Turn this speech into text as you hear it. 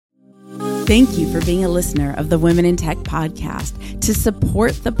Thank you for being a listener of the Women in Tech podcast. To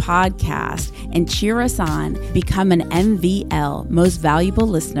support the podcast and cheer us on, become an MVL, Most Valuable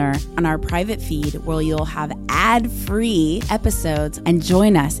Listener, on our private feed where you'll have ad-free episodes and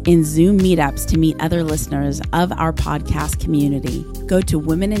join us in Zoom meetups to meet other listeners of our podcast community. Go to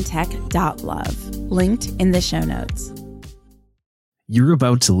womenintech.love, linked in the show notes. You're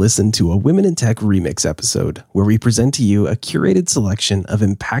about to listen to a Women in Tech remix episode where we present to you a curated selection of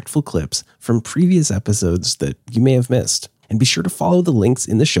impactful clips from previous episodes that you may have missed. And be sure to follow the links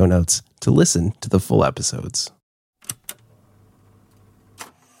in the show notes to listen to the full episodes.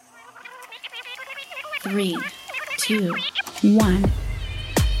 3, 2, 1.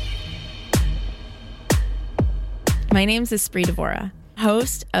 My name's Espree Devora,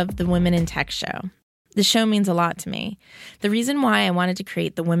 host of the Women in Tech Show. The show means a lot to me. The reason why I wanted to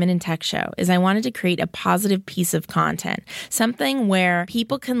create the Women in Tech Show is I wanted to create a positive piece of content, something where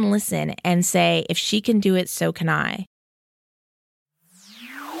people can listen and say, if she can do it, so can I.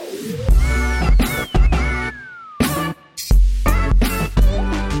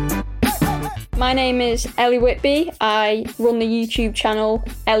 My name is Ellie Whitby. I run the YouTube channel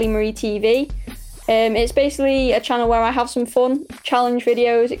Ellie Marie TV. It's basically a channel where I have some fun, challenge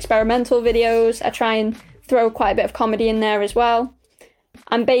videos, experimental videos. I try and throw quite a bit of comedy in there as well.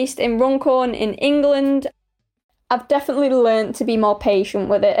 I'm based in Runcorn in England. I've definitely learned to be more patient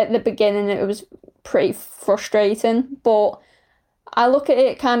with it. At the beginning, it was pretty frustrating, but I look at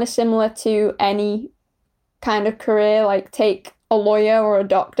it kind of similar to any kind of career, like take a lawyer or a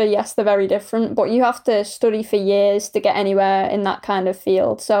doctor. Yes, they're very different, but you have to study for years to get anywhere in that kind of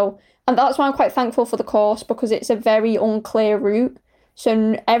field. And that's why I'm quite thankful for the course, because it's a very unclear route.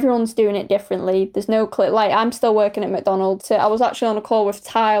 So everyone's doing it differently. There's no clear, like I'm still working at McDonald's. I was actually on a call with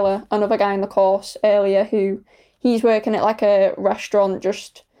Tyler, another guy in the course earlier, he's working at like a restaurant.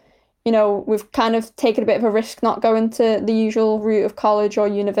 Just, we've kind of taken a bit of a risk not going to the usual route of college or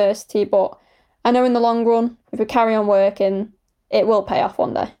university. But I know in the long run, if we carry on working, it will pay off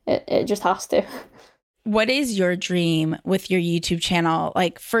one day. It just has to. What is your dream with your YouTube channel?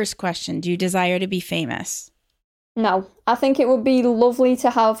 Like, first question, do you desire to be famous? No, I think it would be lovely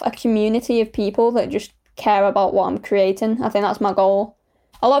to have a community of people that just care about what I'm creating. I think that's my goal.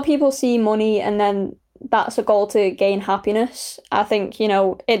 A lot of people see money and then that's a goal to gain happiness. I think,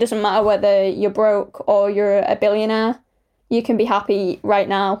 it doesn't matter whether you're broke or you're a billionaire. You can be happy right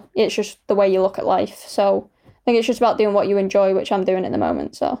now. It's just the way you look at life. So I think it's just about doing what you enjoy, which I'm doing at the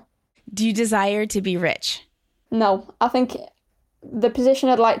moment, so. Do you desire to be rich? No, I think the position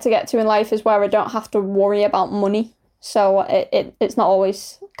I'd like to get to in life is where I don't have to worry about money. So it's not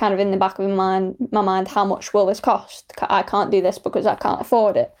always kind of in the back of my mind, how much will this cost? I can't do this because I can't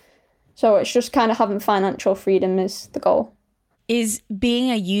afford it. So it's just kind of having financial freedom is the goal. Is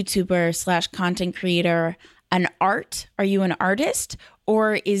being a YouTuber / content creator an art? Are you an artist?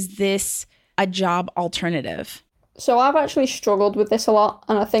 Or is this a job alternative? So I've actually struggled with this a lot,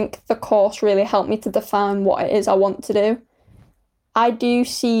 and I think the course really helped me to define what it is I want to do. I do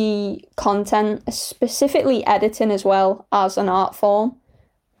see content, specifically editing as well, as an art form.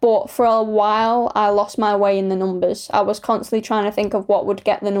 But for a while, I lost my way in the numbers. I was constantly trying to think of what would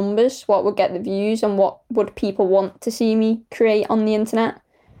get the numbers, what would get the views, and what would people want to see me create on the internet,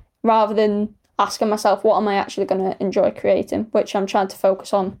 rather than asking myself, what am I actually going to enjoy creating, which I'm trying to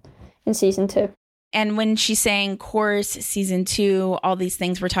focus on in season 2. And when she's saying course, season 2, all these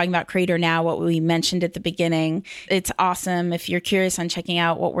things, we're talking about Creator Now, what we mentioned at the beginning. It's awesome. If you're curious on checking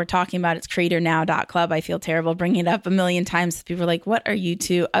out what we're talking about, it's creatornow.club. I feel terrible bringing it up a million times. People are like, what are you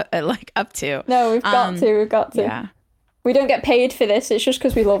two up to? No, we've got to. Yeah. We don't get paid for this. It's just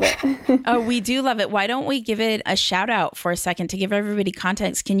because we love it. Oh, we do love it. Why don't we give it a shout out for a second to give everybody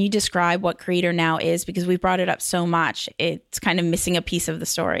context? Can you describe what Creator Now is? Because we brought it up so much. It's kind of missing a piece of the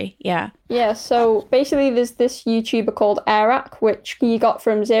story. Yeah. Yeah. So basically there's this YouTuber called Arak, which he got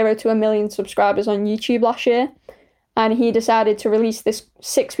from 0 to 1 million subscribers on YouTube last year. And he decided to release this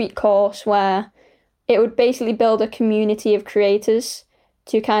 6-week course where it would basically build a community of creators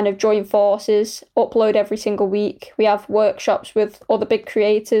to kind of join forces, upload every single week. We have workshops with other big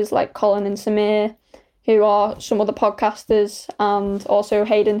creators like Colin and Samir, who are some other podcasters, and also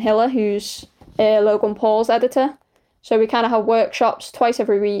Hayden Hiller, who's Logan Paul's editor. So we kind of have workshops twice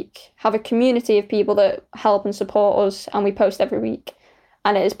every week, have a community of people that help and support us, and we post every week.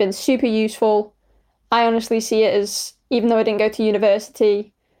 And it has been super useful. I honestly see it as, even though I didn't go to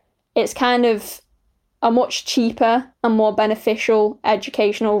university, it's kind of a much cheaper and more beneficial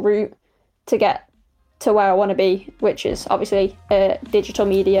educational route to get to where I want to be, which is obviously digital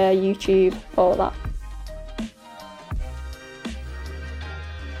media, YouTube, all of that.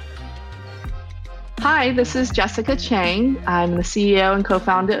 Hi, this is Jessica Chang. I'm the CEO and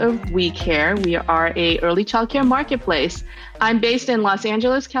co-founder of WeCare. We are a early childcare marketplace. I'm based in Los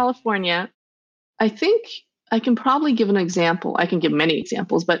Angeles, California. I think I can probably give an example. I can give many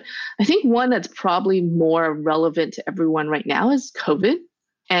examples, but I think one that's probably more relevant to everyone right now is COVID.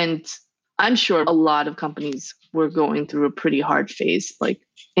 And I'm sure a lot of companies were going through a pretty hard phase, like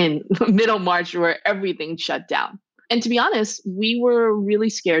in middle March where everything shut down. And to be honest, we were really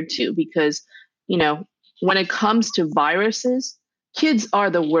scared too, because when it comes to viruses, kids are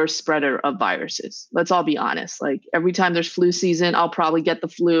the worst spreader of viruses. Let's all be honest. Like every time there's flu season, I'll probably get the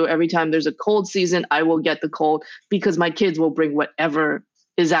flu. Every time there's a cold season, I will get the cold because my kids will bring whatever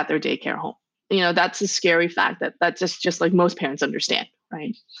is at their daycare home. That's a scary fact that's just like most parents understand,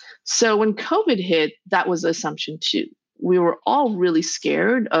 right? So when COVID hit, that was the assumption too. We were all really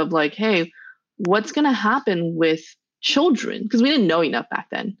scared of like, hey, what's going to happen with children? Because we didn't know enough back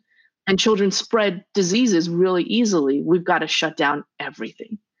then. And children spread diseases really easily. We've got to shut down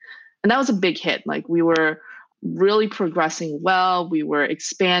everything. And that was a big hit. Like we were really progressing well. We were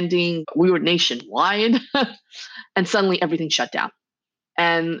expanding. We were nationwide. And suddenly everything shut down.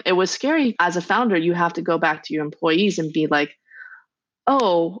 And it was scary. As a founder, you have to go back to your employees and be like,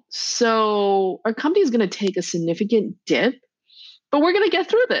 oh, so our company is going to take a significant dip, but we're going to get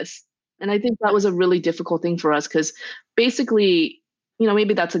through this. And I think that was a really difficult thing for us because basically,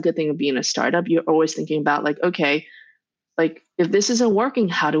 maybe that's a good thing of being a startup. You're always thinking about like, okay, like if this isn't working,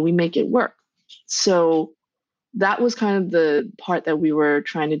 how do we make it work? So that was kind of the part that we were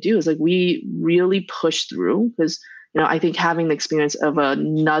trying to do is like we really pushed through because, I think having the experience of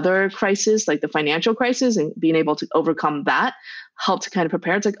another crisis, like the financial crisis and being able to overcome that helped to kind of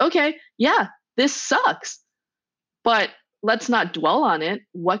prepare. It's like, okay, yeah, this sucks, but let's not dwell on it.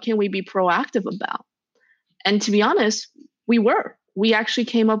 What can we be proactive about? And to be honest, we actually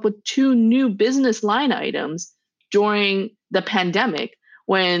came up with 2 new business line items during the pandemic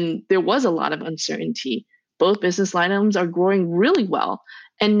when there was a lot of uncertainty. Both business line items are growing really well.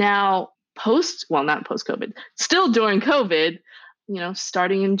 And now not post-COVID, still during COVID,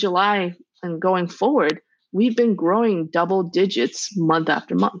 starting in July and going forward, we've been growing double digits month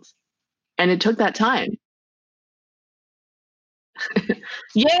after month. And it took that time.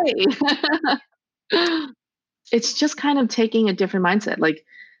 Yay! It's just kind of taking a different mindset. Like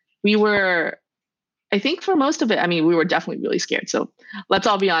I think for most of it, we were definitely really scared. So let's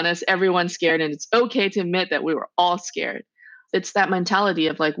all be honest, everyone's scared and it's okay to admit that we were all scared. It's that mentality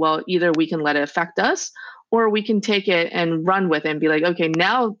of like, well, either we can let it affect us or we can take it and run with it and be like, okay,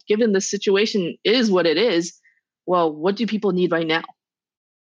 now given the situation is what it is, well, what do people need right now?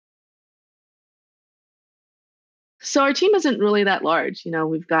 So our team isn't really that large.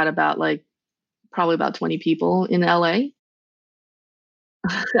 We've got about probably about 20 people in LA.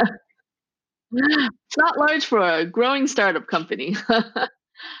 It's not large for a growing startup company.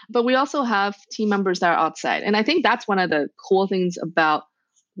 But we also have team members that are outside. And I think that's one of the cool things about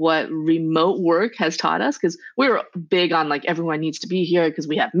what remote work has taught us, because we were big on like everyone needs to be here because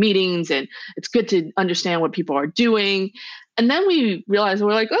we have meetings and it's good to understand what people are doing. And then we realized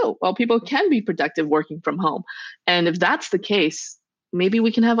we're like, oh, well, people can be productive working from home. And if that's the case, maybe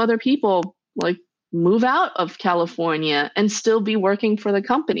we can have other people like move out of California and still be working for the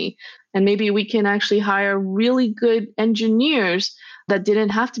company. And maybe we can actually hire really good engineers that didn't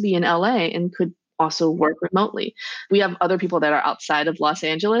have to be in LA and could also work remotely. We have other people that are outside of Los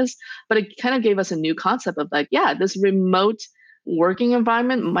Angeles, but it kind of gave us a new concept of like, yeah, this remote working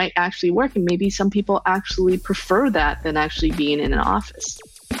environment might actually work. And maybe some people actually prefer that than actually being in an office.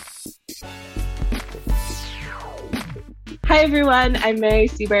 Hi, everyone. I'm Mary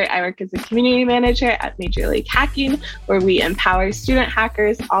Siebert. I work as a community manager at Major League Hacking, where we empower student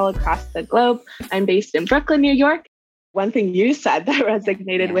hackers all across the globe. I'm based in Brooklyn, New York. One thing you said that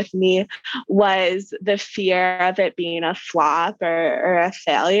resonated with me was the fear of it being a flop or a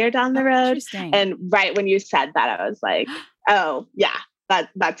failure down the road. And right when you said that, I was like, oh, yeah,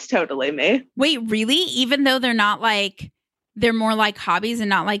 that's totally me. Wait, really? Even though they're not like, they're more like hobbies and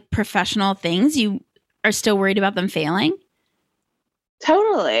not like professional things, you are still worried about them failing?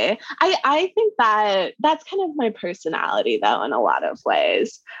 Totally. I think that's kind of my personality, though, in a lot of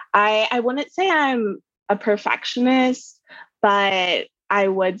ways. I wouldn't say I'm a perfectionist, but I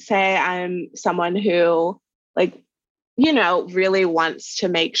would say I'm someone who, really wants to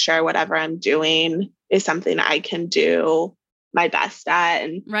make sure whatever I'm doing is something I can do my best at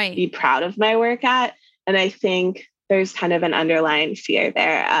and be proud of my work at. And I think there's kind of an underlying fear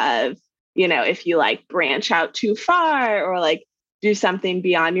there of, if you branch out too far or do something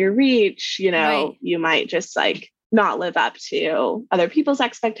beyond your reach, you might just not live up to other people's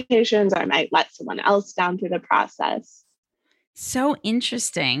expectations, or I might let someone else down through the process. So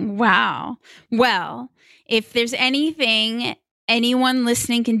interesting. Wow. Well, if there's anything anyone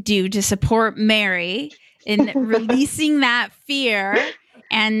listening can do to support Mary in releasing that fear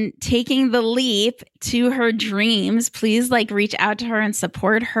and taking the leap to her dreams, please reach out to her and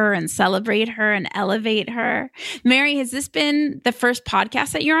support her and celebrate her and elevate her. Mary, has this been the first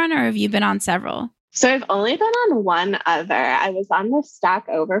podcast that you're on, or have you been on several? So I've only been on one other. I was on the Stack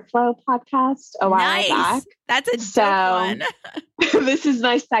Overflow podcast a while back. That's a dope one. This is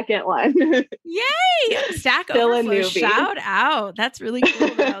my second one. Yay! Stack Still Overflow. Shout out. That's really cool,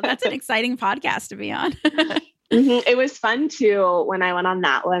 though. That's an exciting podcast to be on. It was fun, too. When I went on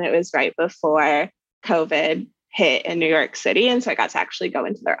that one, it was right before COVID hit in New York City. And so I got to actually go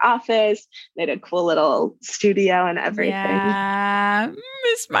into their office. They had a cool little studio and everything. Yeah,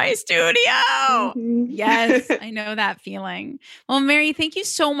 miss my studio. Yes, I know that feeling. Well, Mary, thank you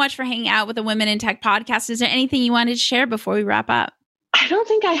so much for hanging out with the Women in Tech podcast. Is there anything you wanted to share before we wrap up? I don't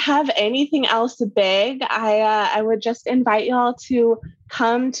think I have anything else big. I would just invite y'all to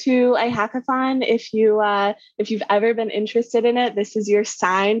come to a hackathon if you've ever been interested in it. This is your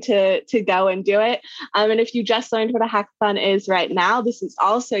sign to go and do it. And if you just learned what a hackathon is right now, this is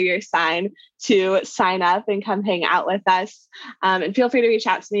also your sign to sign up and come hang out with us. And feel free to reach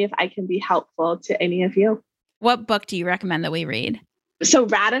out to me if I can be helpful to any of you. What book do you recommend that we read? So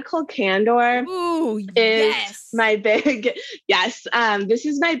Radical Candor is my big, this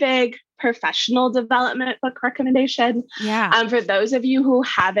is my big professional development book recommendation. Yeah. For those of you who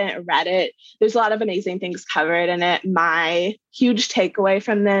haven't read it, there's a lot of amazing things covered in it. My huge takeaway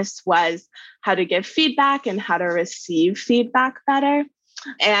from this was how to give feedback and how to receive feedback better.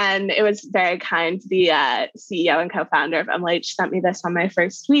 And it was very kind. The CEO and co-founder of MLH sent me this on my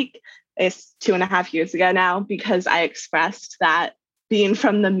first week. It's 2.5 years ago now, because I expressed that being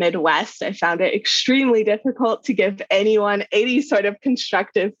from the Midwest, I found it extremely difficult to give anyone any sort of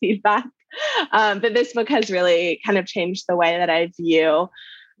constructive feedback. But this book has really kind of changed the way that I view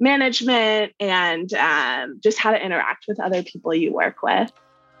management and just how to interact with other people you work with.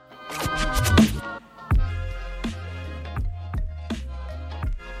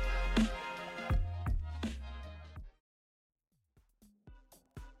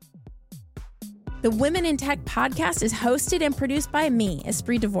 The Women in Tech podcast is hosted and produced by me,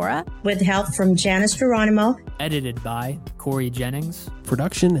 Esprit Devora, with help from Janice Geronimo. Edited by Corey Jennings.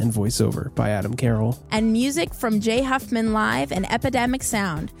 Production and voiceover by Adam Carroll. And music from Jay Huffman Live and Epidemic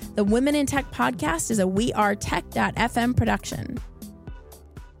Sound. The Women in Tech podcast is a wearetech.fm production.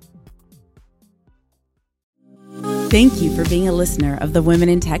 Thank you for being a listener of the Women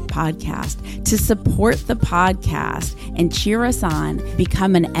in Tech podcast. To support the podcast and cheer us on,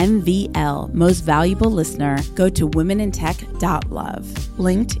 become an MVL, Most Valuable Listener, go to womenintech.love,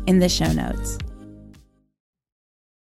 linked in the show notes.